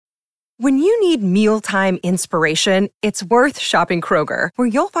When you need mealtime inspiration, it's worth shopping Kroger, where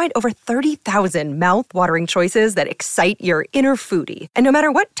you'll find over 30,000 mouth-watering choices that excite your inner foodie. And no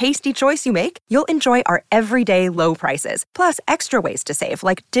matter what tasty choice you make, you'll enjoy our everyday low prices, plus extra ways to save,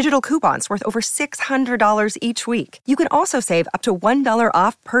 like digital coupons worth over $600 each week. You can also save up to $1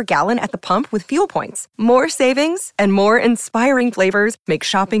 off per gallon at the pump with fuel points. More savings and more inspiring flavors make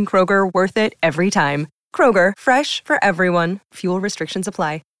shopping Kroger worth it every time. Kroger, fresh for everyone. Fuel restrictions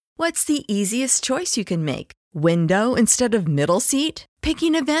apply. What's the easiest choice you can make? Window instead of middle seat?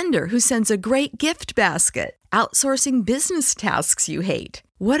 Picking a vendor who sends a great gift basket? Outsourcing business tasks you hate?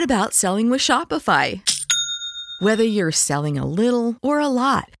 What about selling with Shopify? Whether you're selling a little or a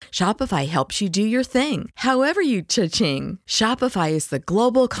lot, Shopify helps you do your thing, however you cha-ching. Shopify is the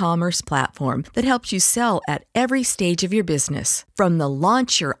global commerce platform that helps you sell at every stage of your business. From the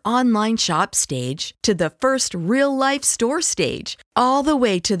launch your online shop stage to the first real-life store stage, all the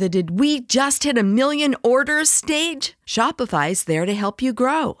way to the did we just hit 1 million orders stage. Shopify's there to help you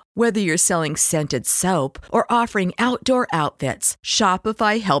grow. Whether you're selling scented soap or offering outdoor outfits,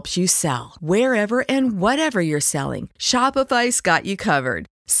 Shopify helps you sell. Wherever and whatever you're selling, Shopify's got you covered.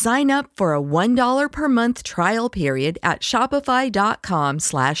 Sign up for a $1 per month trial period at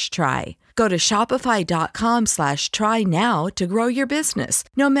shopify.com/try. Go to shopify.com/try now to grow your business,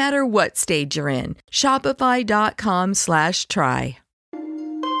 no matter what stage you're in. Shopify.com/try.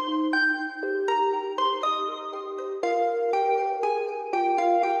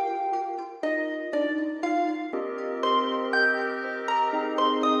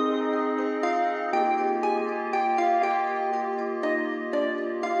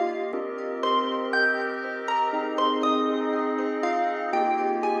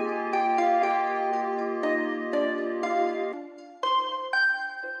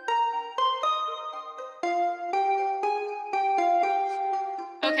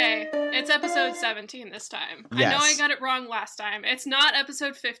 Okay, it's episode 17 this time. Yes. I know I got it wrong last time. It's not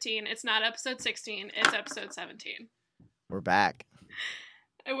episode 15. It's not episode 16. It's episode 17. We're back.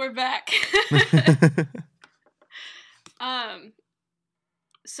 And we're back.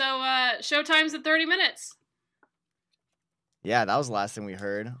 So showtime's at 30 minutes. Yeah, that was the last thing we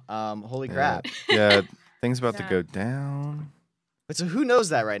heard. Holy crap. Yeah, things about to Yeah. go down. But so who knows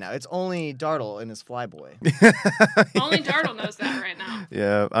that right now? It's only Dartle and his flyboy. Only Dartle knows that right now.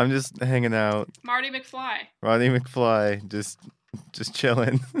 Yeah, I'm just hanging out. Marty McFly. Rodney McFly, just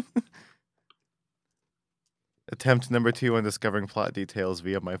chilling. Attempt number 2 on discovering plot details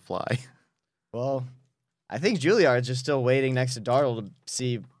via my fly. Well, I think Juilliard's just still waiting next to Dartle to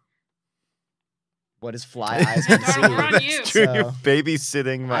see what his fly eyes can see. Dartle, we're on you. That's true. So- You're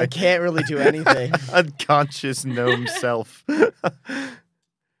babysitting my I can't really do anything. unconscious gnome self. All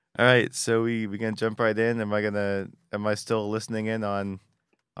right, so we gonna jump right in. Am I still listening in on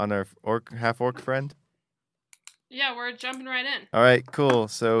our half orc friend? Yeah, we're jumping right in. All right, cool.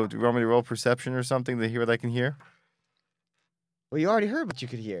 So do you want me to roll perception or something to hear what I can hear? Well, you already heard what you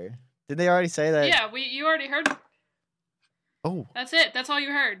could hear. Did they already say that? Yeah, you already heard. Oh, That's it. That's all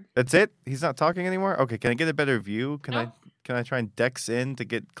you heard. that's it? He's not talking anymore? Okay, can I get a better view? Can Nope. I try and dex in to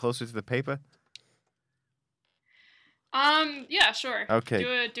get closer to the paper? Yeah, sure.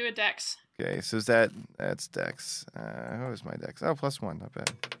 Okay. Do a dex. Okay, so that's dex. What was my dex? Oh, +1, not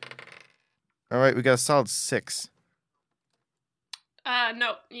bad. All right, we got a solid 6.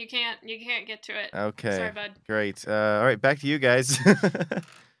 No, you can't get to it. Okay. Sorry, bud. Great. All right, back to you guys.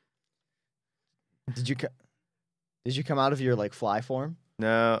 Did you come out of your fly form?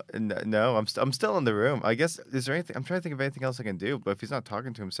 No, I'm still in the room. I guess is there anything? I'm trying to think of anything else I can do. But if he's not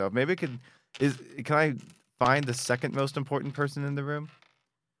talking to himself, maybe can I find the second most important person in the room?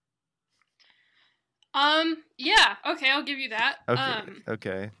 Yeah. Okay, I'll give you that. Okay.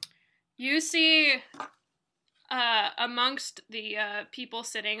 Okay. You see, amongst the people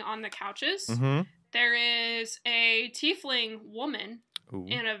sitting on the couches, Mm-hmm. there is a tiefling woman Ooh.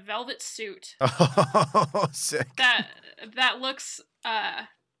 in a velvet suit Oh, sick. that looks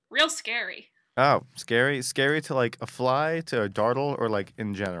real scary. Oh, scary to like a fly, to a dartle, or like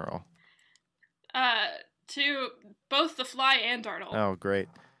in general. To both the fly and Dartle. Oh, great.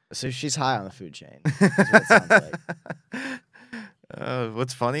 So she's high on the food chain. Is what it sounds like.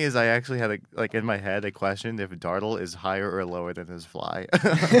 What's funny is I actually had in my head a question if Dartle is higher or lower than his fly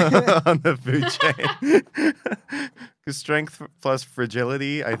on the food chain. Because strength plus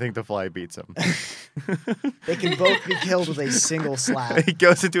fragility, I think the fly beats him. They can both be killed with a single slap. He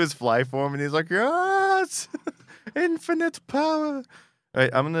goes into his fly form and he's like, yes, infinite power. All right,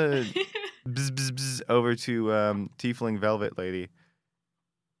 I'm gonna bzz, bzz, bzz, over to Tiefling Velvet Lady.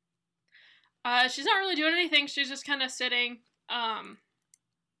 She's not really doing anything. She's just kind of sitting.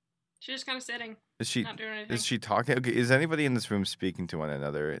 She's just kind of sitting, Is she not doing anything. is she talking? Okay, is anybody in this room speaking to one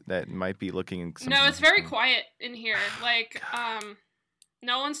another that might be looking at something? No, it's very quiet in here. Like,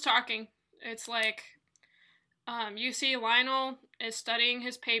 no one's talking. It's like, you see Lionel is studying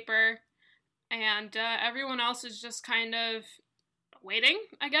his paper, and everyone else is just kind of waiting,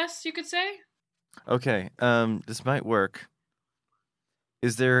 I guess you could say. Okay, this might work.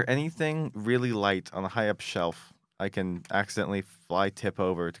 Is there anything really light on a high up shelf I can accidentally fly tip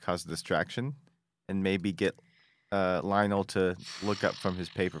over to cause a distraction, and maybe get Lionel to look up from his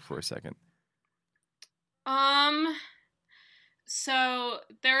paper for a second? So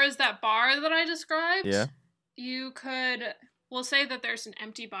there is that bar that I described. Yeah. You could, we'll say that there's an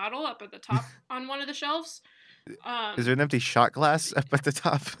empty bottle up at the top on one of the shelves. Is there an empty shot glass up at the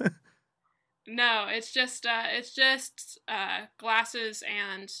top? No, it's just glasses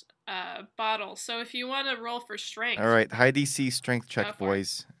and bottles. So if you want to roll for strength. All right, high DC strength Go check, for it.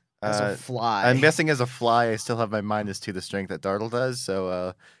 boys. As a fly. I'm guessing as a fly, I still have my -2 the strength that Dartle does.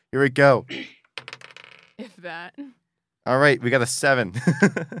 So here we go. If that. All right, we got a 7.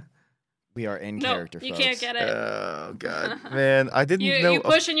 We are in No, character, you folks. can't get it. Oh god, man! I didn't know. You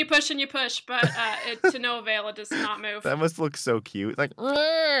push and you push and you push, but to no avail. It does not move. That must look so cute. Like,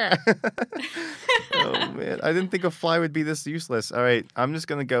 oh man, I didn't think a fly would be this useless. All right, I'm just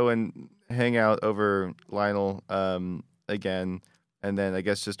gonna go and hang out over Lionel again, and then I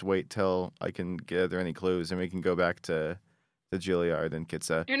guess just wait till I can gather any clues, and we can go back to Juilliard and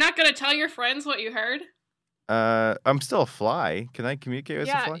Kitsa. You're not gonna tell your friends what you heard? I'm still a fly. Can I communicate as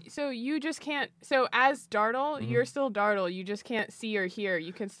a Yeah, fly? so you just can't. So as Dartle, Mhm. you're still Dartle. You just can't see or hear.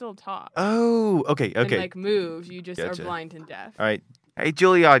 You can still talk. Oh, okay. And like move. You just Gotcha. are blind and deaf. All right. Hey,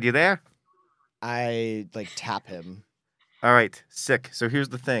 Juilliard, you there? I like tap him. All right, sick. So here's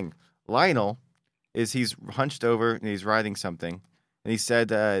the thing. Lionel he's hunched over and he's writing something, and he said,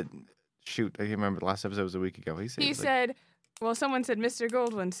 shoot, I can't remember. The last episode was a week ago. He like- said, well, someone said, Mr.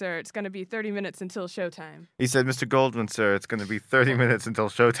 Goldwyn, sir, it's going to be 30 minutes until showtime. He said, Mr. Goldwyn, sir, it's going to be 30 minutes until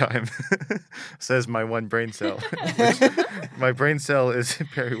showtime, says my one brain cell. My brain cell is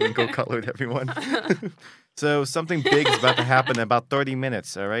periwinkle colored, everyone. So something big is about to happen in about 30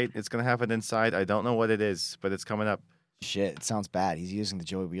 minutes, all right? It's going to happen inside. I don't know what it is, but it's coming up. Shit, it sounds bad. He's using the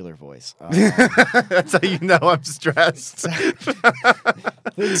Joey Wheeler voice. That's how you know I'm stressed.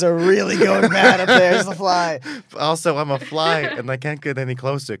 Things are really going bad up there as the fly. Also, I'm a fly, and I can't get any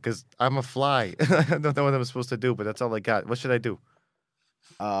closer because I'm a fly. I don't know what I'm supposed to do, but that's all I got. What should I do?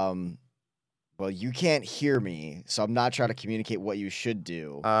 Well, you can't hear me, so I'm not trying to communicate what you should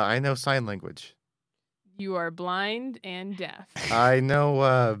do. I know sign language. You are blind and deaf. I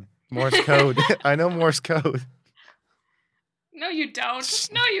know Morse code. I know Morse code. No, you don't.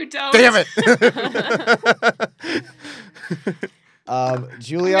 No, you don't. Damn it! I'm gonna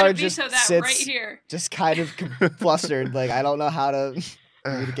Juilliard veto just that sits, right here. just kind of flustered. Like, I don't know how to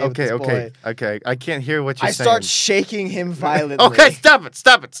communicate with this boy. Okay. I can't hear what you're I saying. start shaking him violently. Okay,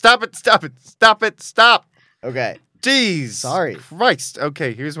 stop it. Okay. Jeez. Sorry. Christ.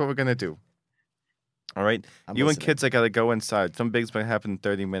 Okay, here's what we're gonna do. All right. I'm You listening. and kids, I gotta go inside. Something big's gonna happen in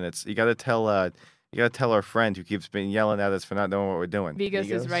 30 minutes. You gotta tell our friend who keeps been yelling at us for not knowing what we're doing. Vigos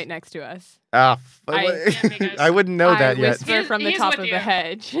is Migos? right next to us. Migos. I wouldn't know that I yet. whisper from the He's top with of you. the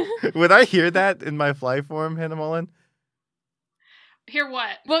hedge. Would I hear that in my fly form, Hannah Mullen? Hear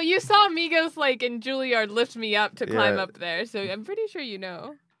what? Well, you saw Migos and Juilliard lift me up to climb Yeah. up there, so I'm pretty sure you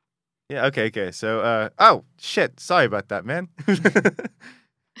know. Yeah, okay. So, oh, shit. Sorry about that, man.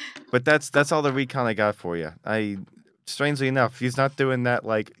 But that's all the recon I got for you. Strangely enough, he's not doing that,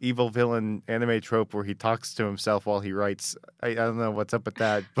 evil villain anime trope where he talks to himself while he writes. I don't know what's up with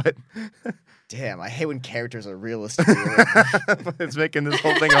that, but Damn, I hate when characters are realistic. it's making this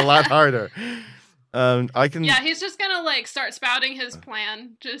whole thing a lot harder. I can... Yeah, he's just gonna start spouting his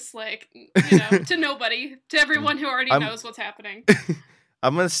plan, just to nobody, to everyone who already knows what's happening.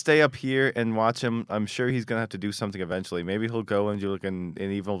 I'm gonna stay up here and watch him. I'm sure he's gonna have to do something eventually. Maybe he'll go and do an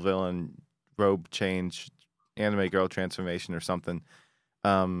evil villain robe change, anime girl transformation or something.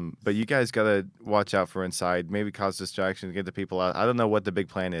 But you guys gotta watch out for inside. Maybe cause distraction, get the people out. I don't know what the big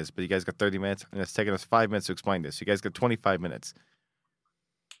plan is, but you guys got 30 minutes, and it's taking us 5 minutes to explain this. You guys got 25 minutes.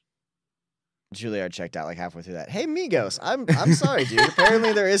 Juilliard checked out halfway through that. Hey, Migos, I'm sorry, dude.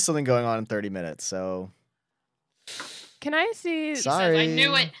 Apparently there is something going on in 30 minutes, so Can I see? He says, Sorry. I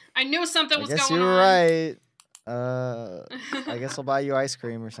knew it. I knew something I was guess going you were on. right. I guess I'll buy you ice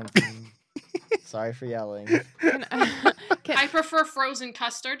cream or something. Sorry for yelling. Can I prefer frozen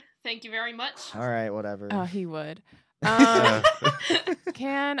custard. Thank you very much. All right, whatever. Oh, he would.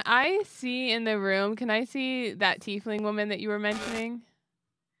 Can I see in the room? Can I see that tiefling woman that you were mentioning?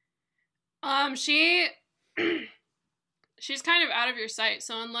 She she's kind of out of your sight,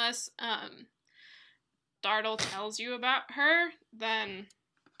 so unless Dartle tells you about her, then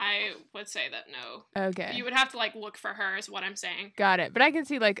I would say that no. Okay. You would have to like look for her is what I'm saying. Got it. But I can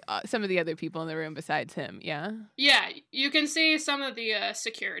see like some of the other people in the room besides him. Yeah. Yeah, you can see some of the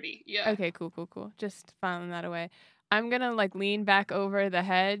security. Yeah. Okay, cool. Just filing that away. I'm gonna like lean back over the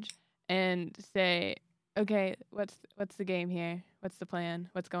hedge and say, okay, what's the game here? What's the plan?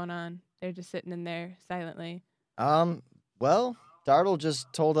 What's going on? They're just sitting in there silently. Well, Dartle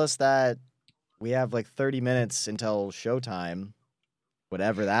just told us that we have like 30 minutes until showtime,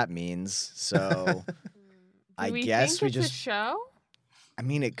 whatever that means. So I Do we guess think we it's just. a show? I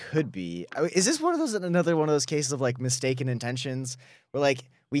mean, it could be. Is this another one of those cases of like mistaken intentions, where like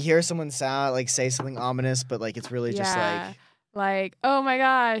we hear someone say something ominous, but like it's really just like, oh my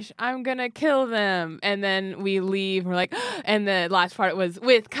gosh, I'm gonna kill them, and then we leave. We're like, and the last part was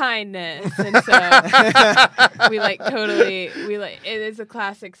with kindness, and so it is a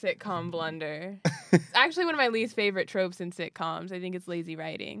classic sitcom blunder. It's actually one of my least favorite tropes in sitcoms. I think it's lazy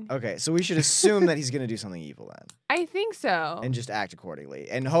writing. Okay, so we should assume that he's gonna do something evil then, I think so. and just act accordingly,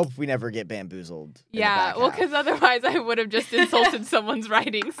 and hope we never get bamboozled. in the Yeah, back well, half. because otherwise I would have just insulted someone's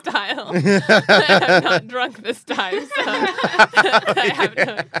writing style. I'm not drunk this time, so I have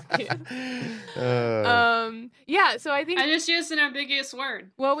no excuse. Yeah, so I think. I just used an ambiguous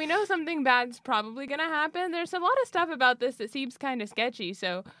word. Well, we know something bad's probably gonna happen. There's a lot of stuff about this that seems kind of sketchy,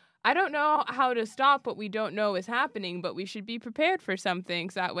 so I don't know how to stop what we don't know is happening, but we should be prepared for something,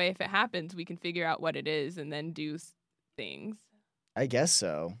 so that way if it happens, we can figure out what it is and then do things. I guess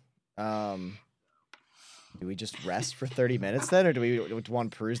so. Do we just rest for 30 minutes then, or do we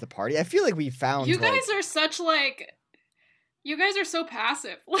want to peruse the party? I feel like we found. You guys are such like. You guys are so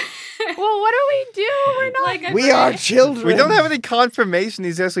passive. Well, what do we do? We're not. Like, We are children. We don't have any confirmation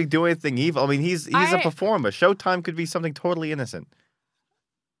he's actually doing anything evil. I mean, he's a I- performer. Showtime could be something totally innocent.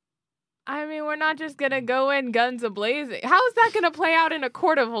 I mean, we're not just gonna go in guns a-blazing. How is that gonna play out in a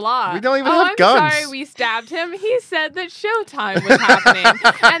court of law? We don't even oh, have guns. I'm sorry we stabbed him. He said that showtime was happening.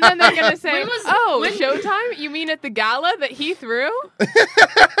 And then they're gonna say, when- showtime? You mean at the gala that he threw?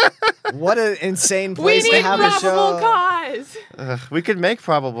 What an insane We place to need have a probable show. cause. We could make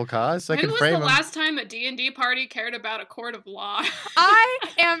probable cause. I when could was frame the him. last time a D&D party cared about a court of law? I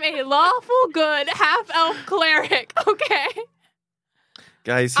am a lawful good half-elf cleric, okay?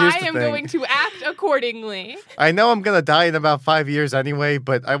 Guys, here's I the am thing. going to act accordingly. I know I'm gonna die in about 5 years anyway,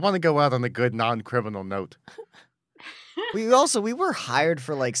 but I want to go out on a good non-criminal note. We were hired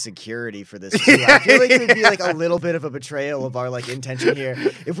for like security for this too. I feel like it would be like a little bit of a betrayal of our like intention here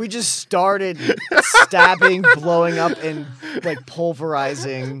if we just started stabbing, blowing up, and like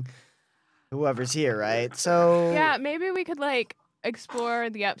pulverizing whoever's here, right? So Yeah, maybe we could like explore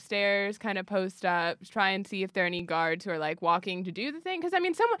the upstairs, kind of post up, try and see if there are any guards who are like walking to do the thing. Because I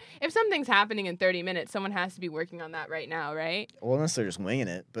mean, if something's happening in 30 minutes, someone has to be working on that right now, right? Well, unless they're just winging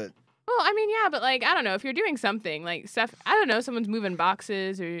it, but Well, I mean, yeah, but like I don't know if you're doing something like stuff. I don't know, someone's moving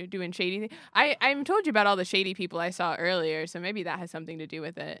boxes or doing shady things. I told you about all the shady people I saw earlier, so maybe that has something to do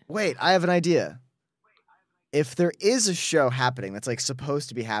with it. wait, I have an idea. If there is a show happening that's like supposed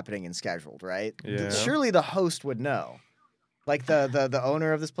to be happening and scheduled, right? Yeah. Surely the host would know. Like the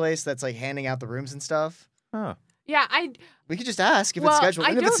owner of this place that's like handing out the rooms and stuff. Huh. Yeah, We could just ask if Well, it's scheduled. I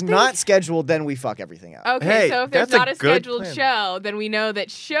And if it's don't not think- scheduled, then we fuck everything up. Okay, Hey, so if there's that's a not a good scheduled plan. show, then we know that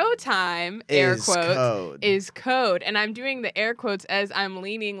showtime, air Is quotes, code. is code. And I'm doing the air quotes as I'm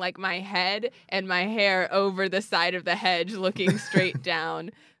leaning like my head and my hair over the side of the hedge, looking straight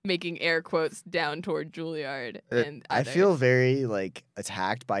down, making air quotes down toward Juilliard. And I others. feel very like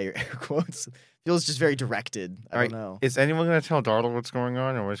attacked by your air quotes. Feels just very directed. I All right, don't know. is anyone gonna tell Dartle what's going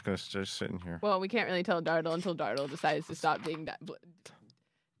on, or we're just gonna just sit in here? Well, we can't really tell Dartle until Dartle decides to stop being Being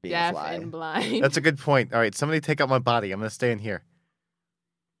a deaf fly. and blind. That's a good point. All right, somebody take out my body. I'm gonna stay in here.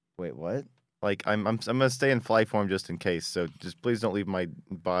 Wait, what? Like I'm gonna stay in fly form just in case. So just please don't leave my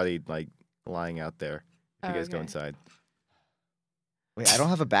body like lying out there. If you guys go Okay. inside. Wait, I don't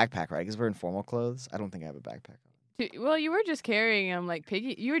have a backpack, right? Because we're in formal clothes. I don't think I have a backpack. Well, you were just carrying him like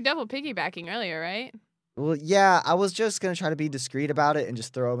piggy. You were double piggybacking earlier, right? Well, yeah, I was just gonna try to be discreet about it and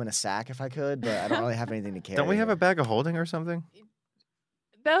just throw them in a sack if I could, but I don't really have anything to carry. Don't we have a bag of holding or something?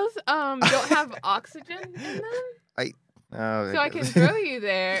 Those don't have oxygen in them. Oh, So I can throw you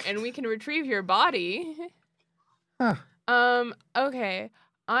there and we can retrieve your body. Huh. Okay.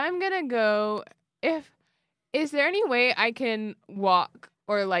 I'm gonna go is there any way I can walk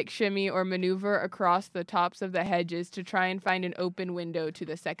or like shimmy or maneuver across the tops of the hedges to try and find an open window to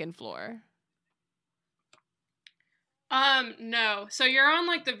the second floor? No. So you're on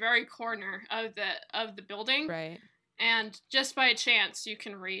like the very corner of the building. Right. And just by chance you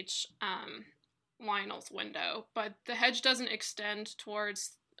can reach Lionel's window, but the hedge doesn't extend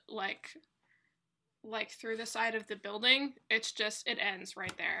towards like through the side of the building. It's just it ends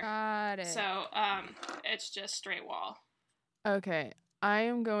right there. Got it. So it's just straight wall. Okay. I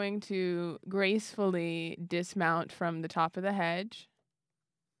am going to gracefully dismount from the top of the hedge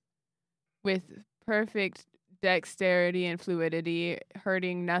with perfect dexterity and fluidity,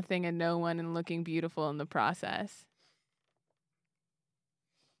 hurting nothing and no one and looking beautiful in the process.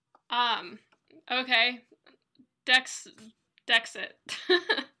 Okay. Dex it.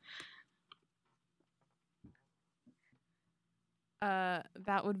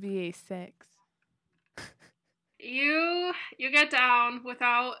 That would be a 6. You get down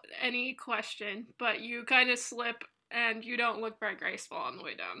without any question, but you kind of slip and you don't look very graceful on the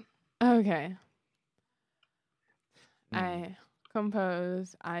way down. Okay. I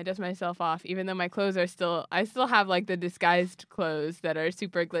compose. I dust myself off, even though my clothes are I still have like the disguised clothes that are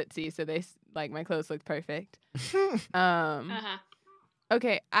super glitzy, so they like my clothes look perfect.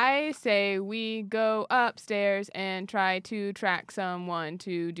 Okay, I say we go upstairs and try to track someone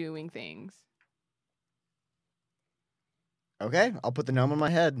to doing things. Okay, I'll put the gnome on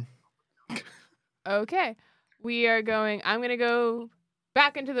my head. Okay, I'm going to go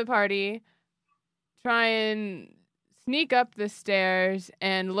back into the party, try and sneak up the stairs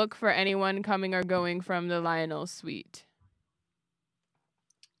and look for anyone coming or going from the Lionel suite.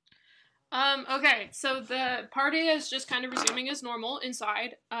 Okay, so the party is just kind of resuming as normal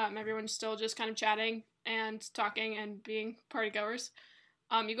inside. Everyone's still just kind of chatting and talking and being partygoers.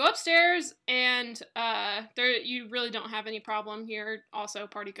 You go upstairs and you really don't have any problem here, also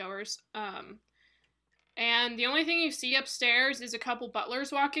partygoers. And the only thing you see upstairs is a couple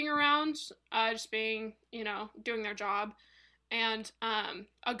butlers walking around, just being, doing their job, and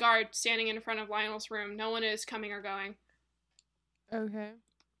a guard standing in front of Lionel's room. No one is coming or going. Okay.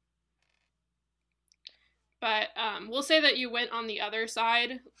 But we'll say that you went on the other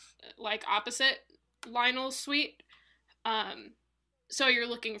side, like opposite Lionel's suite. So you're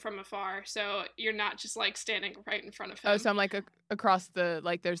looking from afar. So you're not just like standing right in front of him. Oh, so I'm like across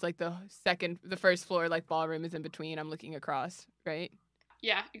there's like the first floor, like ballroom is in between. I'm looking across, right?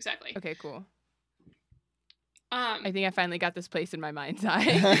 Yeah, exactly. Okay, cool. I think I finally got this place in my mind's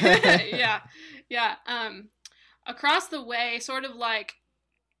eye. Yeah. Across the way, sort of like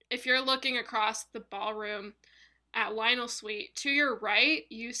if you're looking across the ballroom at Lionel's suite, to your right,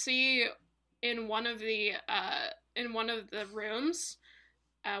 you see in one of the rooms,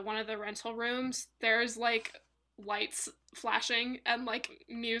 one of the rental rooms, there's like lights flashing and like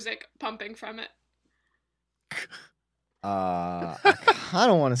music pumping from it. I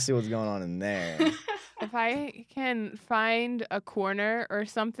kind of want to see what's going on in there. If I can find a corner or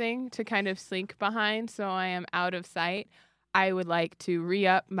something to kind of slink behind so I am out of sight, I would like to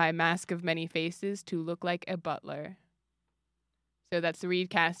re-up my Mask of Many Faces to look like a butler. So that's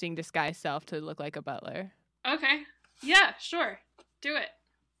recasting disguise self to look like a butler. Okay. Yeah, sure. Do it.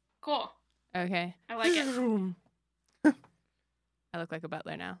 Cool. Okay. I like it. I look like a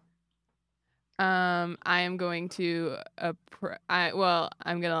butler now. I am going to I'm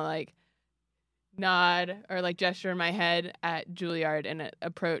gonna like nod or like gesture my head at Juilliard and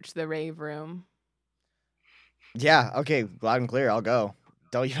approach the rave room. Yeah, okay, loud and clear, I'll go.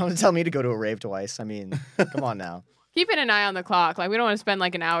 You don't have to tell me to go to a rave twice. I mean, come on now. Keeping an eye on the clock. Like, we don't want to spend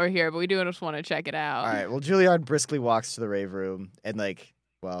like an hour here, but we do just want to check it out. All right, well, Juilliard briskly walks to the rave room and he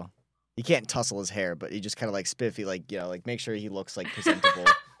can't tussle his hair, but he just kind of like spiffy, make sure he looks like presentable.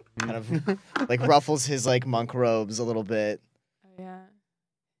 Kind of like ruffles his like monk robes a little bit. Oh, yeah.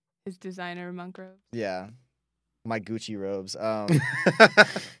 His designer monk robes. Yeah. My Gucci robes. So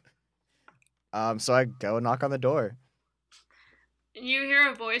I go and knock on the door. You hear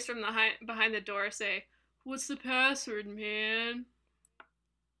a voice from behind the door say, "What's the password, man?"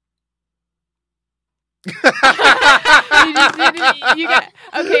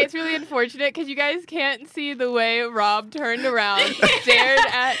 Okay, it's really unfortunate because you guys can't see the way Rob turned around, stared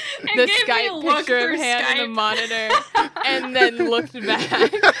at the Skype picture of Han on the monitor, and then looked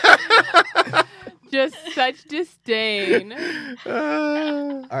back. Just such disdain.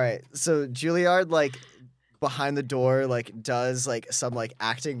 All right, so Juilliard, behind the door, does, some,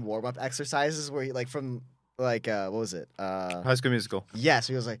 acting warm-up exercises where he, from, what was it? High School Musical. Yeah,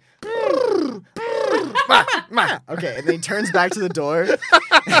 so he was like... Okay, and then he turns back to the door.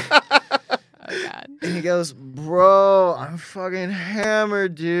 Oh, God. And he goes, "Bro, I'm fucking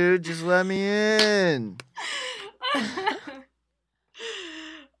hammered, dude. Just let me in."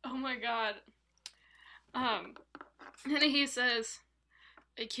 Oh my God. And he says,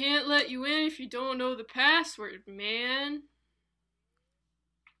 I can't let you in if you don't know the password, man.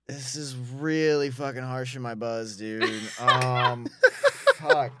 This is really fucking harsh in my buzz, dude.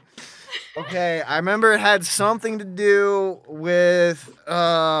 Fuck. Okay, I remember it had something to do with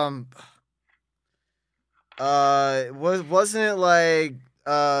wasn't it like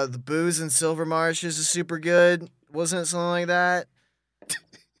the booze in Silver Marshes is super good? Wasn't it something like that?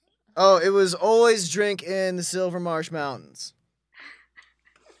 Oh, it was always drink in the Silver Marsh Mountains.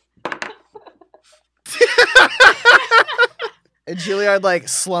 And Juilliard like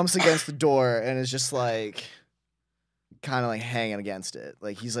slumps against the door and is just like kind of like hanging against it.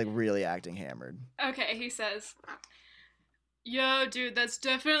 Like he's like really acting hammered. Okay, he says, yo, dude, that's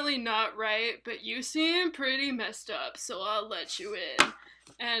definitely not right, but you seem pretty messed up, so I'll let you in.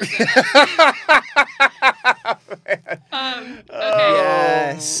 And, okay.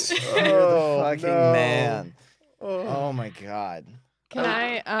 Yes. You're the fucking no. man. Oh my god. Can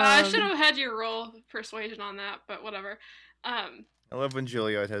I? I should have had you roll persuasion on that, but whatever. I love when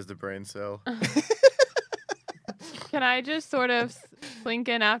Juilliard has the brain cell. Can I just sort of slink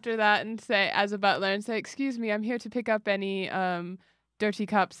in after that and say, as a butler, and say, excuse me, I'm here to pick up any dirty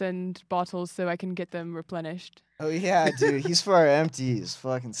cups and bottles so I can get them replenished. Oh yeah, dude. He's for our empties.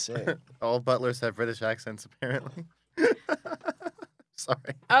 Fucking sick. All butlers have British accents, apparently.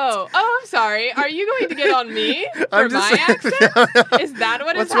 Sorry. Oh, I'm sorry. Are you going to get on me for I'm my just- accent? Is that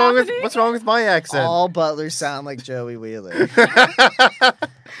what is happening? What's wrong with my accent? All butlers sound like Joey Wheeler.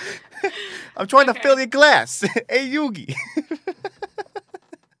 I'm trying to Okay. fill your glass. Hey, Yugi.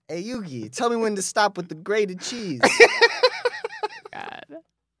 Hey Yugi, tell me when to stop with the grated cheese. God.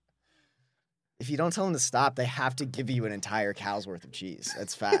 If you don't tell them to stop, they have to give you an entire cow's worth of cheese.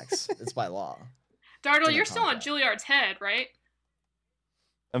 That's facts. It's by law. Dartle, It's you're in the still on contract. Juilliard's head, right?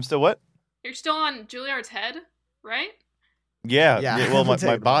 I'm still what? You're still on Juilliard's head, right? Yeah. Yeah, Well, my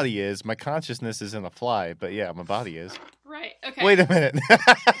take body is. My consciousness is in a fly, but yeah, my body is. Right, okay. Wait a minute.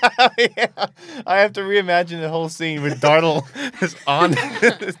 Yeah. I have to reimagine the whole scene with Dartle is on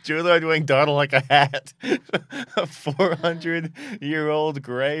Juilliard wearing Dartle like a hat. A 400-year-old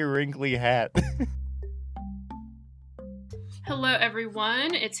gray wrinkly hat. Hello,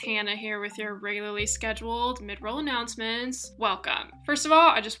 everyone. It's Hannah here with your regularly scheduled mid-roll announcements. Welcome. First of all,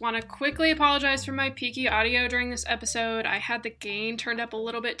 I just want to quickly apologize for my peaky audio during this episode. I had the gain turned up a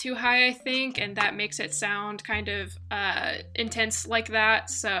little bit too high, I think, and that makes it sound kind of intense like that.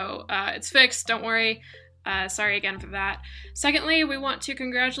 So it's fixed. Don't worry. Sorry again for that. Secondly, we want to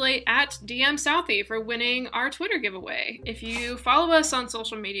congratulate at DM Southie for winning our Twitter giveaway. If you follow us on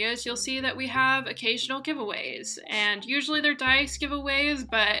social medias, you'll see that we have occasional giveaways, and usually they're dice giveaways,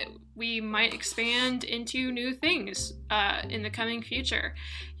 but we might expand into new things in the coming future.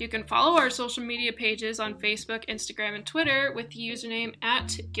 You can follow our social media pages on Facebook, Instagram, and Twitter with the username at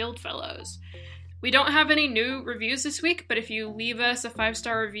Guildfellows. We don't have any new reviews this week, but if you leave us a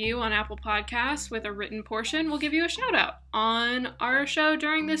 5-star review on Apple Podcasts with a written portion, we'll give you a shout out on our show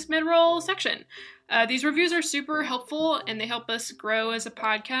during this mid-roll section. These reviews are super helpful and they help us grow as a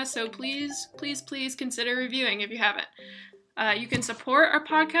podcast, so please consider reviewing if you haven't. You can support our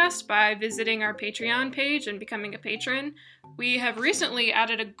podcast by visiting our Patreon page and becoming a patron. We have recently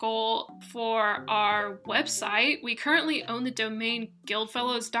added a goal for our website. We currently own the domain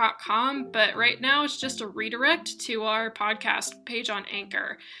guildfellows.com, but right now it's just a redirect to our podcast page on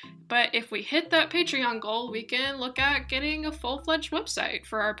Anchor. But if we hit that Patreon goal, we can look at getting a full-fledged website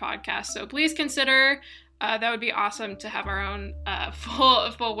for our podcast. So please consider. That would be awesome to have our own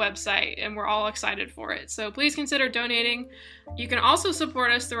full website, and we're all excited for it. So please consider donating. You can also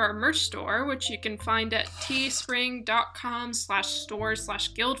support us through our merch store, which you can find at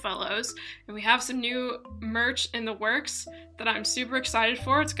teespring.com/stores/guildfellows. And we have some new merch in the works that I'm super excited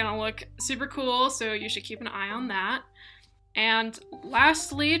for. It's going to look super cool, so you should keep an eye on that. And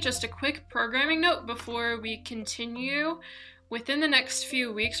lastly, just a quick programming note before we continue. Within the next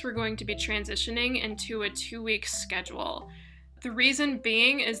few weeks, we're going to be transitioning into a 2-week schedule. The reason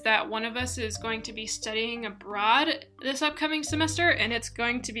being is that one of us is going to be studying abroad this upcoming semester, and it's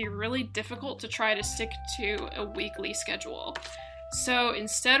going to be really difficult to try to stick to a weekly schedule. So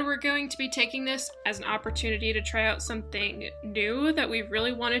instead, we're going to be taking this as an opportunity to try out something new that we've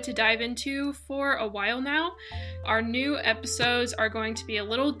really wanted to dive into for a while now. Our new episodes are going to be a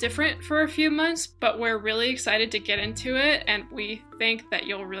little different for a few months, but we're really excited to get into it, and we think that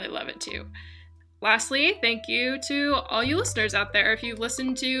you'll really love it too. Lastly, thank you to all you listeners out there. If you've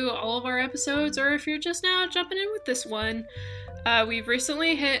listened to all of our episodes, or if you're just now jumping in with this one, we've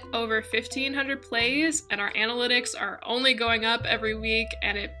recently hit over 1,500 plays, and our analytics are only going up every week,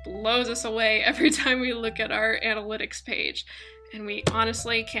 and it blows us away every time we look at our analytics page. And we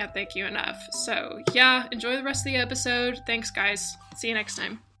honestly can't thank you enough. So yeah, enjoy the rest of the episode. Thanks, guys. See you next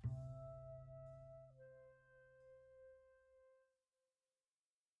time.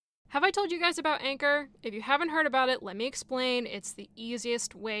 Have I told you guys about Anchor? If you haven't heard about it, let me explain. It's the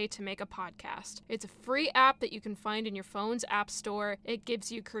easiest way to make a podcast. It's a free app that you can find in your phone's app store. It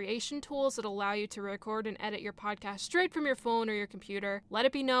gives you creation tools that allow you to record and edit your podcast straight from your phone or your computer. Let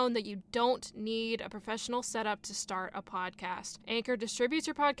it be known that you don't need a professional setup to start a podcast. Anchor distributes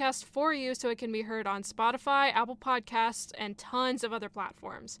your podcast for you so it can be heard on Spotify, Apple Podcasts, and tons of other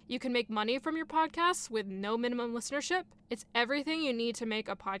platforms. You can make money from your podcasts with no minimum listenership. It's everything you need to make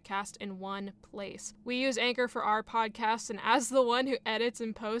a podcast in one place. We use Anchor for our podcast, and as the one who edits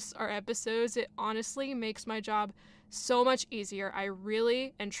and posts our episodes, it honestly makes my job so much easier. I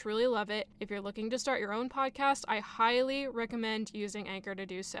really and truly love it. If you're looking to start your own podcast, I highly recommend using Anchor to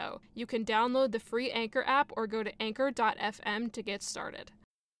do so. You can download the free Anchor app or go to anchor.fm to get started.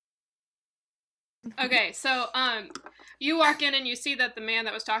 Okay, so you walk in and you see that the man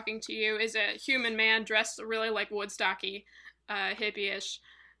that was talking to you is a human man dressed really like Woodstocky, hippie-ish,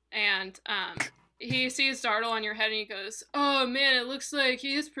 and he sees Dartle on your head and he goes, "Oh man, it looks like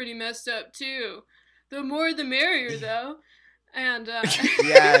he is pretty messed up too. The more the merrier, though." And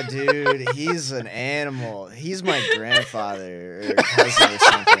yeah, dude, he's an animal. He's my grandfather or cousin or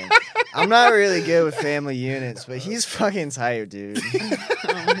something. I'm not really good with family units, but he's fucking tight, dude.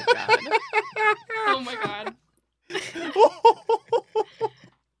 Oh my god.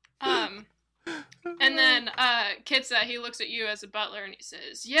 And then Kitsa, he looks at you as a butler and he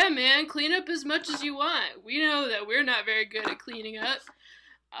says, "Yeah, man, clean up as much as you want. We know that we're not very good at cleaning up."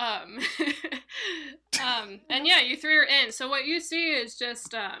 And yeah, you three are in. So what you see is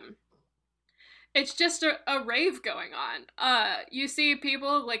just it's just a rave going on. You see people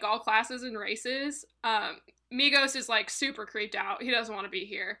of like all classes and races. Migos is like super creeped out. He doesn't want to be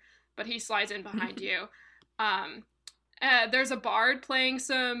here, but he slides in behind you. There's a bard playing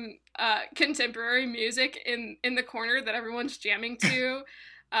some contemporary music in the corner that everyone's jamming to.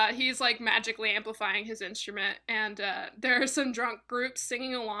 He's like magically amplifying his instrument, and there are some drunk groups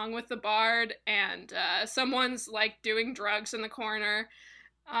singing along with the bard, and someone's like doing drugs in the corner.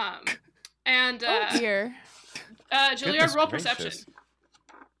 And Oh dear. Juilliard, roll gracious. perception.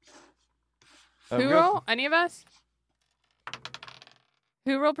 Who roll? Any of us?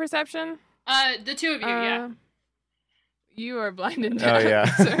 Who roll perception? The two of you, yeah. You are blind and Oh, deaf, yeah.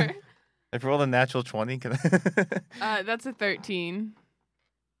 sir. If you roll a natural 20, can That's a 13.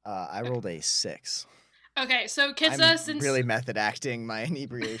 I rolled a 6. Okay, so Kitsa, I'm since really method acting my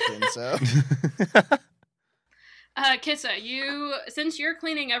inebriation, so Kitsa, since you're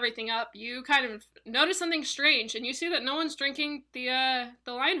cleaning everything up, you kind of notice something strange, and you see that no one's drinking the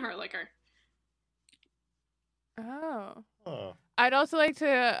Lionheart liquor. Oh. Oh. I'd also like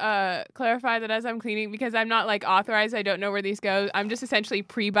to clarify that as I'm cleaning, because I'm not like authorized, I don't know where these go. I'm just essentially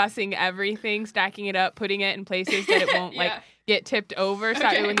pre-bussing everything, stacking it up, putting it in places that it won't like Yeah. get tipped over. So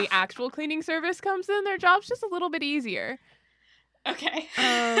that way Okay. when the actual cleaning service comes in, their job's just a little bit easier. Okay.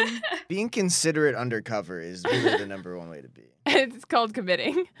 being considerate undercover is really the number one way to be. It's called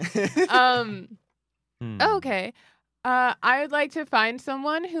committing. Hmm. Okay. I would like to find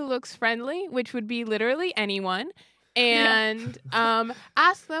someone who looks friendly, which would be literally anyone, and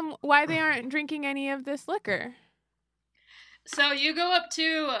ask them why they aren't drinking any of this liquor. So you go up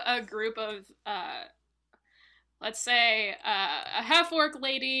to a group of, let's say, a half-orc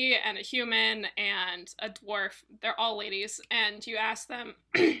lady and a human and a dwarf. They're all ladies. And you ask them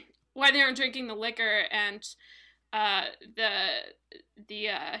why they aren't drinking the liquor. And the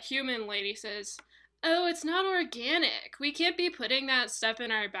human lady says, "Oh, it's not organic. We can't be putting that stuff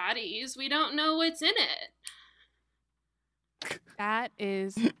in our bodies. We don't know what's in it." That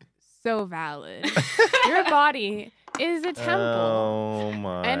is so valid. Your body is a temple. Oh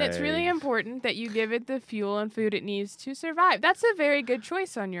my. And it's really important that you give it the fuel and food it needs to survive. That's a very good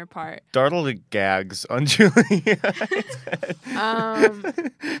choice on your part. Dartle gags on Julia.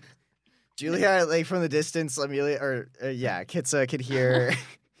 Juilliard, like from the distance, Amelia, Kitsa could hear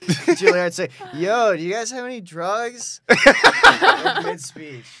Juilliard say, "Yo, do you guys have any drugs?"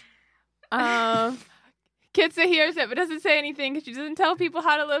 Mid-speech. Kitsa hears it but doesn't say anything because she doesn't tell people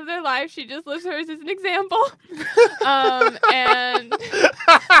how to live their life. She just lives hers as an example. And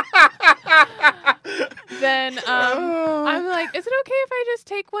then I'm like, is it okay if I just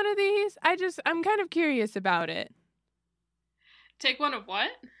take one of these? I'm kind of curious about it. Take one of what?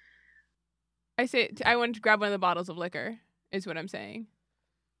 I say I want to grab one of the bottles of liquor, is what I'm saying.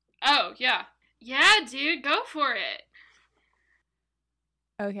 Oh, yeah. Yeah, dude, go for it.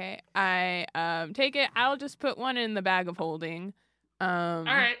 Okay, I take it. I'll just put one in the bag of holding. All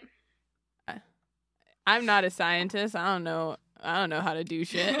right. I'm not a scientist. I don't know how to do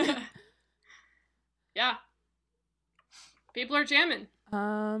shit. Yeah. People are jamming.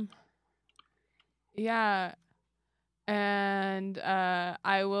 Yeah. And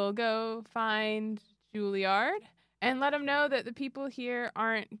I will go find Juilliard and let him know that the people here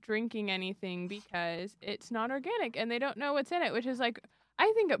aren't drinking anything because it's not organic and they don't know what's in it, which is like,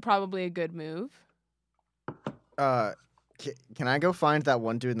 I think it probably a good move. Can I go find that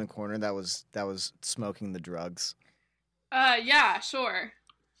one dude in the corner that was smoking the drugs? Yeah, sure.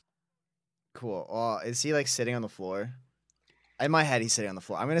 Cool. Is he like sitting on the floor? In my head, he's sitting on the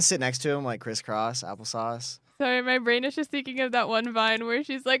floor. I'm gonna sit next to him like crisscross applesauce. Sorry, my brain is just thinking of that one Vine where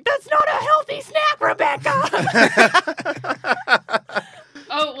she's like, "That's not a healthy snack, Rebecca."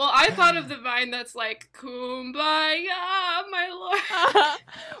 Oh, well, I thought of the Vine that's like, "Kumbaya, my lord."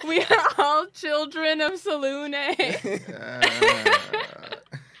 We are all children of Salune.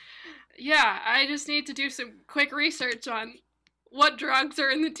 Yeah, I just need to do some quick research on what drugs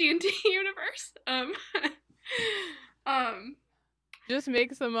are in the D&D universe. Just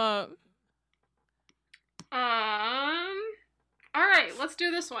make some up. All right, let's do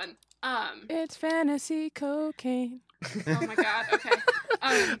this one. It's fantasy cocaine. Oh my god. Okay.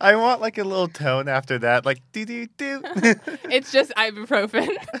 I want like a little tone after that, like do do do. It's just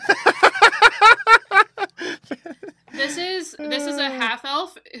ibuprofen. This is a half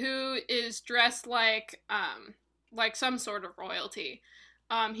elf who is dressed like some sort of royalty.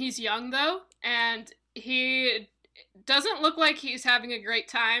 He's young though, and he doesn't look like he's having a great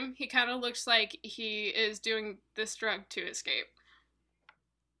time. He kind of looks like he is doing this drug to escape.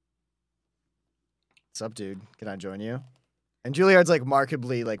 What's up, dude? Can I join you? And Juilliard's like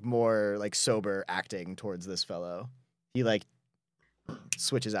markedly like more like sober acting towards this fellow. He like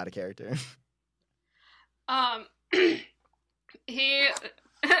switches out of character. He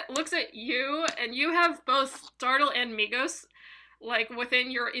looks at you, and you have both Dartle and Migos like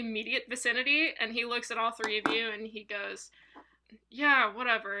within your immediate vicinity, and he looks at all three of you and he goes, "Yeah,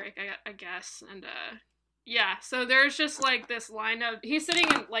 whatever, I guess." And yeah, so there's just like this line of, he's sitting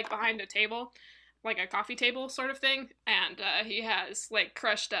in like behind a table, like a coffee table sort of thing, and he has like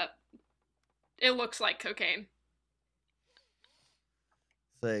crushed up, it looks like cocaine.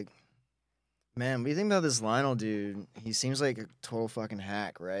 It's like, man, what do you think about this Lionel dude? He seems like a total fucking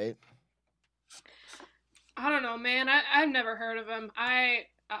hack, right? I don't know, man. I've never heard of him. I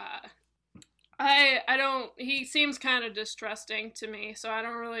don't. He seems kind of distrusting to me, so I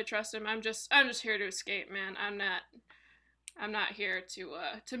don't really trust him. I'm just here to escape, man. I'm not here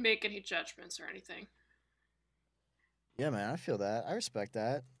to make any judgments or anything. Yeah, man, I feel that. I respect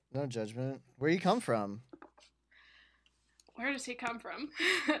that. No judgment. Where you come from? Where does he come from?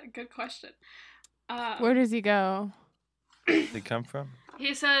 Good question. Where does he go? Where did he come from?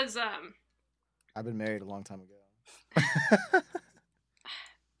 He says, I've been married a long time ago.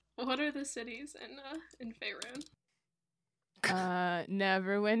 what are the cities in Faerun?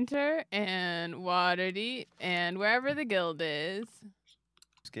 Neverwinter and Waterdeep and wherever the guild is.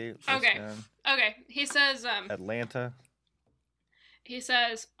 Escape. Okay. Okay. He says, Atlanta. He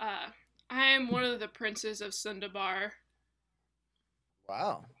says, I am one of the princes of Sundabar.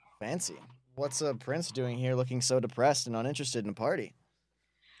 Wow, fancy. What's a prince doing here looking so depressed and uninterested in a party?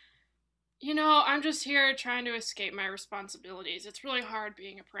 You know, I'm just here trying to escape my responsibilities. It's really hard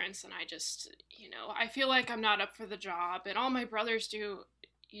being a prince, and I just, I feel like I'm not up for the job, and all my brothers do,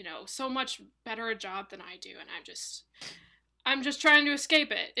 so much better a job than I do, and I'm just trying to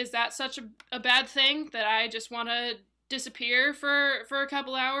escape it. Is that such a bad thing that I just want to disappear for a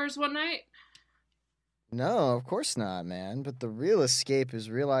couple hours one night? No, of course not, man. But the real escape is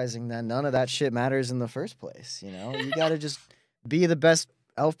realizing that none of that shit matters in the first place, You gotta just be the best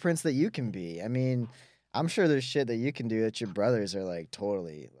elf prince that you can be. I mean, I'm sure there's shit that you can do that your brothers are like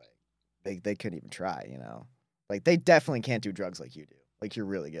totally like they couldn't even try, Like they definitely can't do drugs like you do. Like you're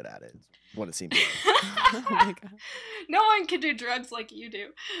really good at it. Is what it seems like. Oh my God. No one can do drugs like you do.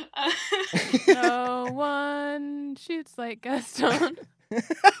 No one shoots like Gaston.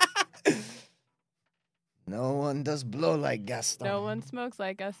 No one does blow like Gaston. No one smokes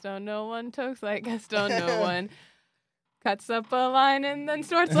like Gaston. No one tokes like Gaston. No one cuts up a line and then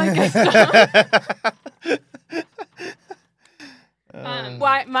snorts like Gaston.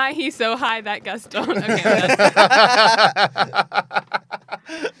 Why my he's so high that Gaston. Okay.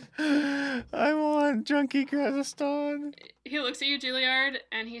 I want Junkie Gaston. He looks at you, Juilliard,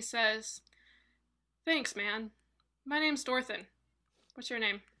 and he says, "Thanks, man. My name's Dorthan. What's your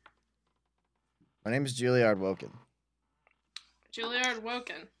name?" My name is Juilliard Woken. Juilliard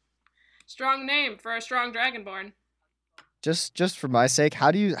Woken. Strong name for a strong dragonborn. Just for my sake,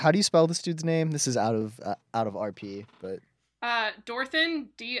 how do you spell this dude's name? This is out of RP, but Dorthan,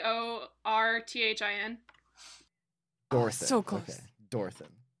 Dorthin. Dorthan. So close. Okay. Dorthan.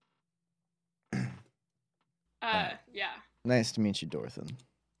 Yeah. Nice to meet you, Dorthan.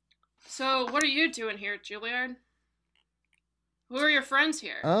 So, what are you doing here, Juilliard? Who are your friends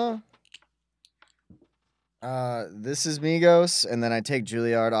here? This is Migos, and then I take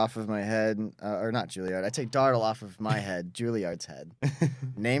Juilliard off of my head, or not Juilliard. I take Dartle off of my head, Juilliard's head.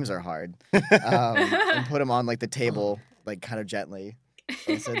 Names are hard. And put him on like the table, like kind of gently.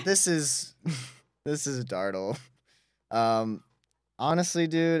 And I said, "This is Dartle." Honestly,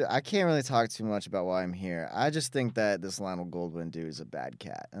 dude, I can't really talk too much about why I'm here. I just think that this Lionel Goldwyn dude is a bad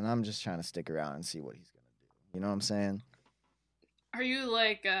cat, and I'm just trying to stick around and see what he's gonna do. You know what I'm saying? Are you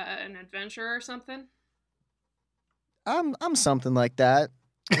like an adventurer or something? I'm something like that.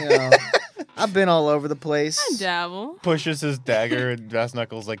 You know, I've been all over the place. I dabble. Pushes his dagger and brass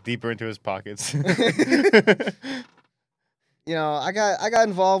knuckles like deeper into his pockets. You know, I got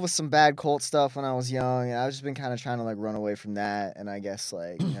involved with some bad cult stuff when I was young, and I've just been kind of trying to like run away from that. And I guess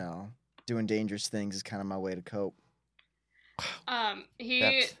like doing dangerous things is kind of my way to cope.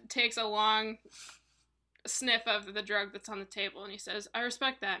 He takes a long sniff of the drug that's on the table, and he says, "I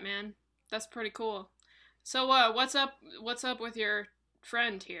respect that, man. That's pretty cool. So, what's up with your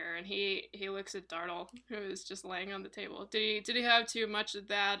friend here?" And he looks at Dartle, who is just laying on the table. Did he have too much of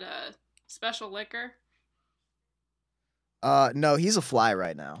that special liquor? No, he's a fly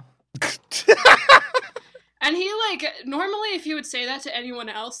right now. And he like normally if he would say that to anyone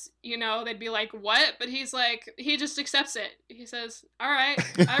else, you know, they'd be like, "What?" But he's like, he just accepts it. He says, "All right,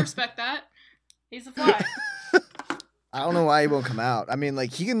 I respect that. He's a fly." I don't know why he won't come out. I mean,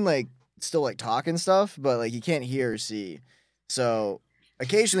 like he can like still like talk and stuff, but like he can't hear or see. So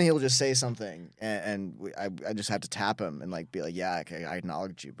occasionally he'll just say something, and I just have to tap him and like be like, "Yeah, okay, I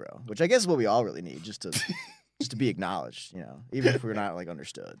acknowledge you, bro." Which I guess is what we all really need, just to be acknowledged, you know, even if we're not like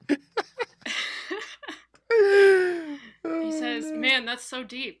understood. He says, "Man, that's so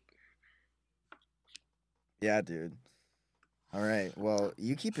deep." Yeah, dude. All right. Well,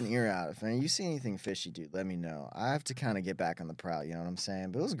 you keep an ear out. If you see anything fishy, dude, let me know. I have to kind of get back on the prowl. You know what I'm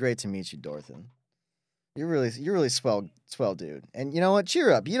saying? But it was great to meet you, Dorthan. You're really swell dude. And you know what?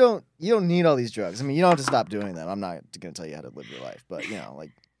 Cheer up. You don't need all these drugs. I mean, you don't have to stop doing them. I'm not gonna tell you how to live your life, but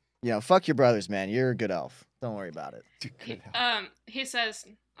fuck your brothers, man. You're a good elf. Don't worry about it. He says,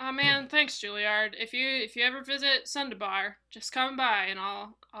 "Oh man, thanks, Juilliard. If you ever visit Sundabar, just come by and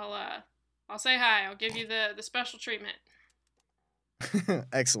I'll say hi. I'll give you the special treatment."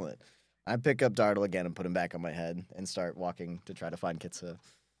 Excellent. I pick up Dartle again and put him back on my head and start walking to try to find Kitsa.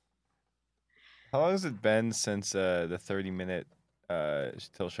 How long has it been since the 30-minute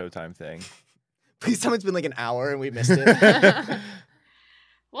till showtime thing? Please tell me it's been like an hour and we missed it.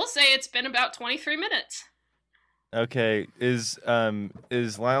 We'll say it's been about 23 minutes. Okay, is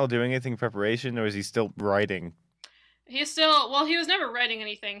Lionel doing anything in preparation, or is he still writing? He was never writing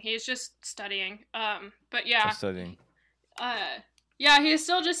anything. He's just studying. But yeah. Studying. Yeah, he's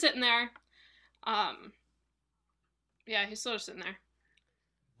still just sitting there. Yeah, he's still just sitting there.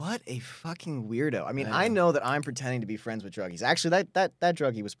 What a fucking weirdo. I mean, I know that I'm pretending to be friends with druggies. Actually, that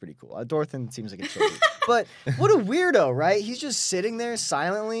druggie was pretty cool. Dorthan seems like a chill dude. But what a weirdo, right? He's just sitting there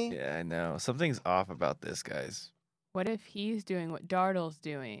silently. Yeah, I know. Something's off about this, guys. What if he's doing what Dartle's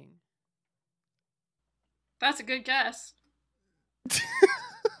doing? That's a good guess.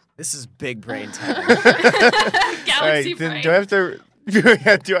 This is big brain time. Galaxy brain.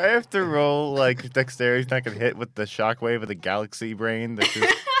 Do I have to roll like dexterity not get hit with the shockwave of the galaxy brain that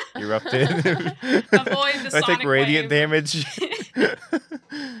just erupted? Avoid the I sonic take radiant wave. damage.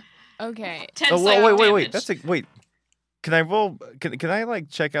 Okay. 10 Oh, psychic wait. damage. Wait. Can I roll? Can I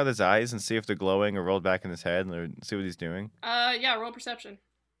like check out his eyes and see if they're glowing or rolled back in his head or see what he's doing? Yeah, roll perception.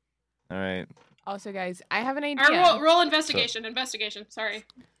 All right. Also, guys, I have an idea. Or roll investigation. Investigation. Sorry.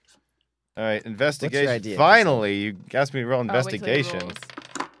 All right. Investigation. idea? Finally, you asked me to roll Oh, wait till he investigation. rolls.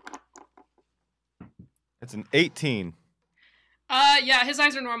 It's an 18. Yeah, his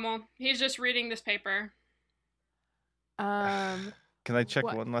eyes are normal. He's just reading this paper. Can I check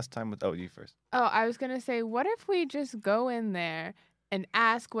What? one last time with? Oh, you first. Oh, I was gonna say, what if we just go in there and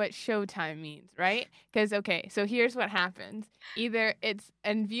ask what showtime means, right? Because, okay, so here's what happens. Either it's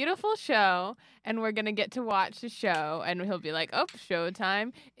a beautiful show and we're going to get to watch the show and he'll be like, oh,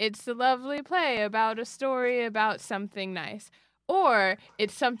 showtime. It's a lovely play about a story about something nice. Or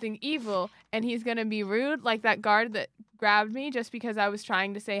it's something evil and he's going to be rude, like that guard that grabbed me just because I was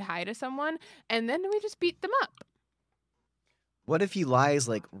trying to say hi to someone. And then we just beat them up. What if he lies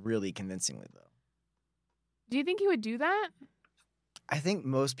like really convincingly though? Do you think he would do that? I think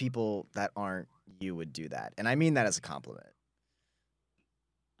most people that aren't you would do that. And I mean that as a compliment.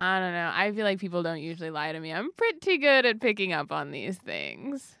 I don't know. I feel like people don't usually lie to me. I'm pretty good at picking up on these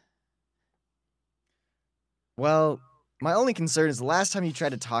things. Well, my only concern is the last time you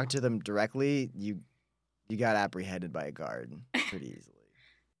tried to talk to them directly, you got apprehended by a guard pretty easily.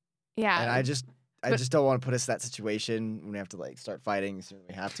 Yeah. And I just don't want to put us in that situation when we have to like start fighting as soon as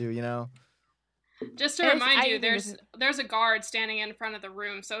we have to, you know? Just to remind you, there's a guard standing in front of the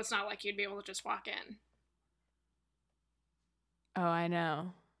room, so it's not like you'd be able to just walk in. Oh, I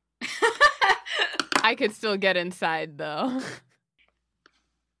know. I could still get inside, though.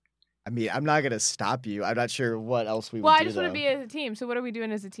 I mean, I'm not gonna stop you. I'm not sure what else we would do. Well, I just want though. to be as a team. So what are we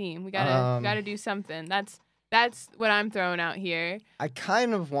doing as a team? We gotta do something. That's what I'm throwing out here. I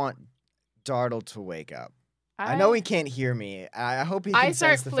kind of want Dartle to wake up. I know he can't hear me. I hope he can I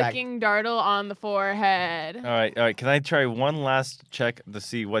start sense the flicking Dartle on the forehead. All right. Can I try one last check to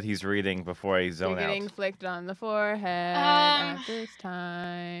see what he's reading before I zone You're getting out? flicked on the forehead at this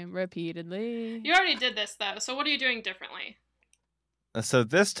time repeatedly. You already did this, though, so what are you doing differently? So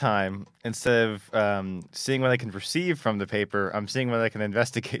this time, instead of seeing what I can perceive from the paper, I'm seeing what I can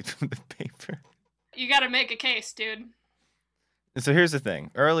investigate from the paper. You gotta make a case, dude. So here's the thing.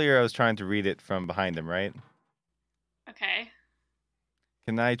 Earlier, I was trying to read it from behind him, right? Okay.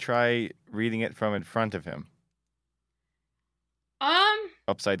 Can I try reading it from in front of him?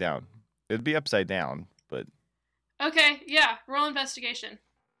 Upside down. It'd be upside down, but... Okay, yeah, roll investigation.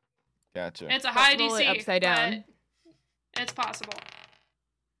 Gotcha. It's a high Roll it DC, upside down. but it's possible.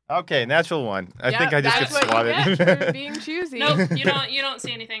 Okay, natural one. I think I just that's get what you swatted. get for being choosy. Nope, you don't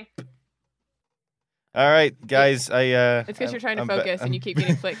see anything. All right, guys. It's because you're trying to focus and you keep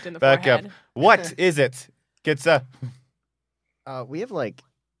getting flicked in the back forehead. up. What is it? Kitsa? We have like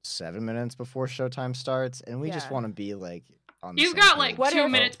 7 minutes before showtime starts, and we just Yeah. want to be like on the You've same got like page. 2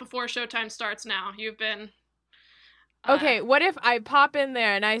 minutes before showtime starts now. You've been... Okay, what if I pop in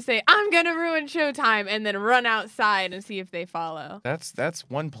there and I say, I'm going to ruin showtime, and then run outside and see if they follow? That's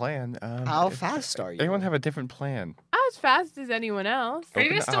one plan. How fast are you? Anyone have a different plan? As fast as anyone else. Are you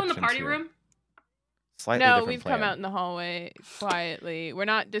Open guys still in the options party here. room? Slightly No, different we've plan. come out in the hallway quietly. We're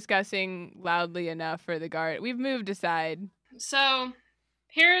not discussing loudly enough for the guard. We've moved aside. So,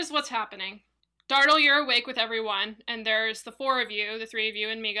 here's what's happening. Dartle, you're awake with everyone, and there's the 4 of you, the 3 of you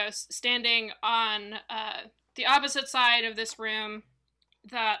and Migos, standing on the opposite side of this room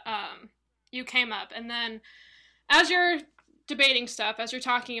that you came up. And then, as you're debating stuff, as you're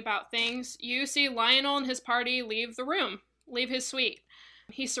talking about things, you see Lionel and his party leave the room, leave his suite.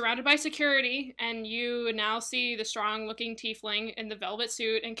 He's surrounded by security, and you now see the strong-looking tiefling in the velvet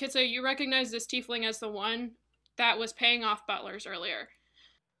suit. And Kitsa, you recognize this tiefling as the one that was paying off butlers earlier.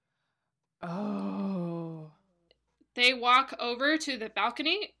 Oh. They walk over to the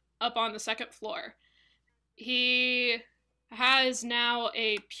balcony up on the 2nd floor. He has now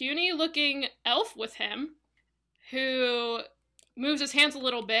a puny-looking elf with him who moves his hands a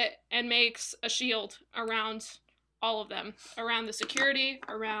little bit and makes a shield around all of them, around the security,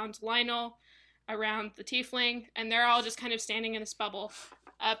 around Lionel, around the tiefling, and they're all just kind of standing in this bubble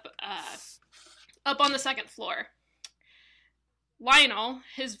up on the 2nd floor. Lionel,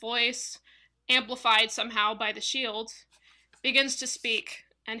 his voice amplified somehow by the shield, begins to speak,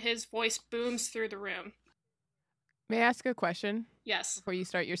 and his voice booms through the room. May I ask a question Yes. before you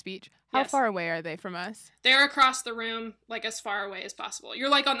start your speech? How Yes. far away are they from us? They're across the room, like as far away as possible. You're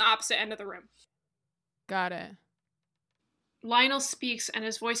like on the opposite end of the room. Got it. Lionel speaks, and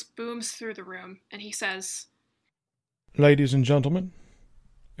his voice booms through the room, and he says, Ladies and gentlemen,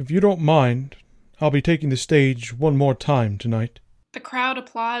 if you don't mind, I'll be taking the stage one more time tonight. The crowd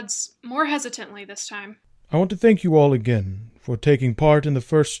applauds more hesitantly this time. I want to thank you all again for taking part in the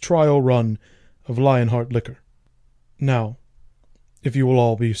first trial run of Lionheart Liquor. Now, if you will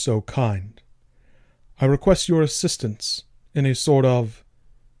all be so kind, I request your assistance in a sort of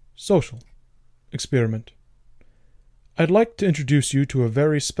social experiment. I'd like to introduce you to a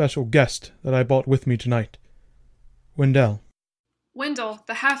very special guest that I brought with me tonight, Wendell. Wendell,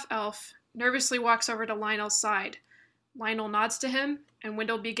 the half-elf, nervously walks over to Lionel's side. Lionel nods to him, and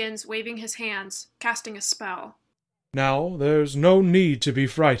Wendell begins waving his hands, casting a spell. Now, there's no need to be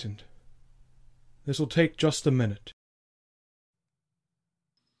frightened. This will take just a minute.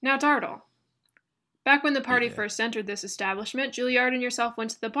 Now, Dartle. Back when the party first entered this establishment, Juilliard and yourself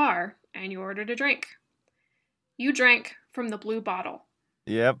went to the bar, and you ordered a drink. You drank from the blue bottle.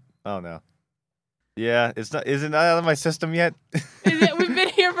 Yep. Oh no. Yeah, is it not out of my system yet? We've been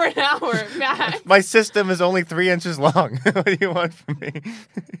here for an hour, Matt. My system is only 3 inches long. What do you want from me?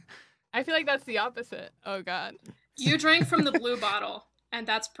 I feel like that's the opposite. Oh, God. You drank from the blue bottle, and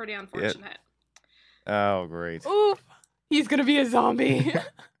that's pretty unfortunate. Oh, great. Oof. He's going to be a zombie.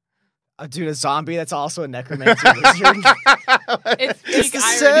 Dude, a zombie that's also a necromancy wizard. It's It's peak the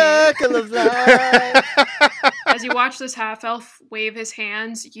irony. circle of life. As you watch this half-elf wave his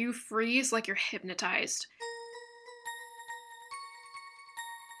hands, you freeze like you're hypnotized.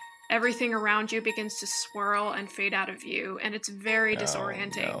 Everything around you begins to swirl and fade out of view, and it's very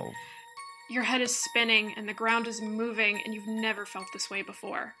disorienting. Oh, no. Your head is spinning, and the ground is moving, and you've never felt this way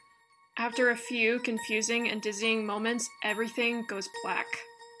before. After a few confusing and dizzying moments, everything goes black.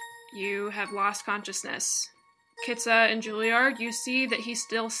 You have lost consciousness. Kitsa and Juilliard, you see that he's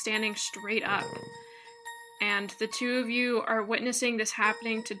still standing straight up. And the two of you are witnessing this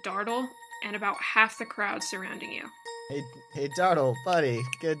happening to Dartle and about half the crowd surrounding you. Hey, Dartle, buddy.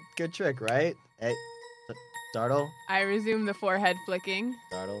 Good trick, right? Hey, Dartle? I resume the forehead flicking.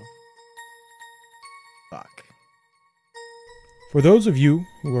 Dartle? Fuck. For those of you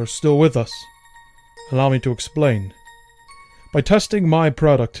who are still with us, allow me to explain. By testing my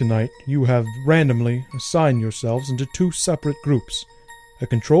product tonight, you have randomly assigned yourselves into 2 separate groups. A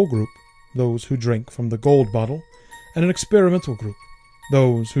control group, those who drink from the gold bottle, and an experimental group,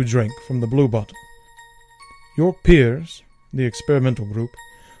 those who drink from the blue bottle. Your peers, the experimental group,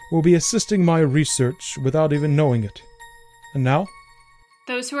 will be assisting my research without even knowing it. And now?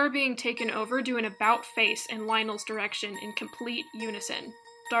 Those who are being taken over do an about face in Lionel's direction in complete unison.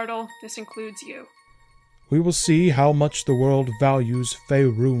 Dartle, this includes you. We will see how much the world values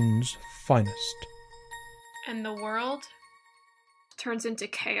Faerun's finest. And the world turns into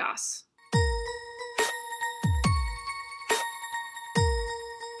chaos.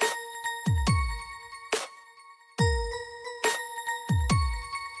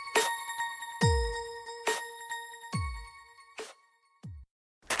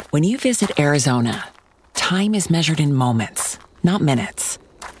 When you visit Arizona, time is measured in moments, not minutes.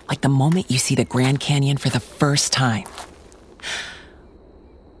 Like the moment you see the Grand Canyon for the first time.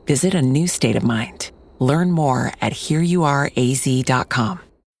 Visit a new state of mind. Learn more at hereyouareaz.com.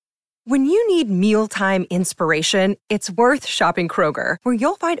 When you need mealtime inspiration, it's worth shopping Kroger, where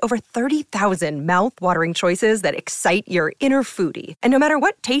you'll find over 30,000 mouth-watering choices that excite your inner foodie. And no matter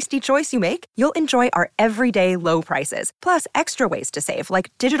what tasty choice you make, you'll enjoy our everyday low prices, plus extra ways to save,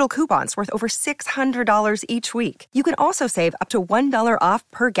 like digital coupons worth over $600 each week. You can also save up to $1 off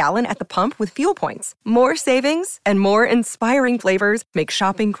per gallon at the pump with fuel points. More savings and more inspiring flavors make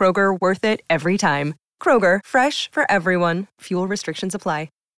shopping Kroger worth it every time. Kroger, fresh for everyone. Fuel restrictions apply.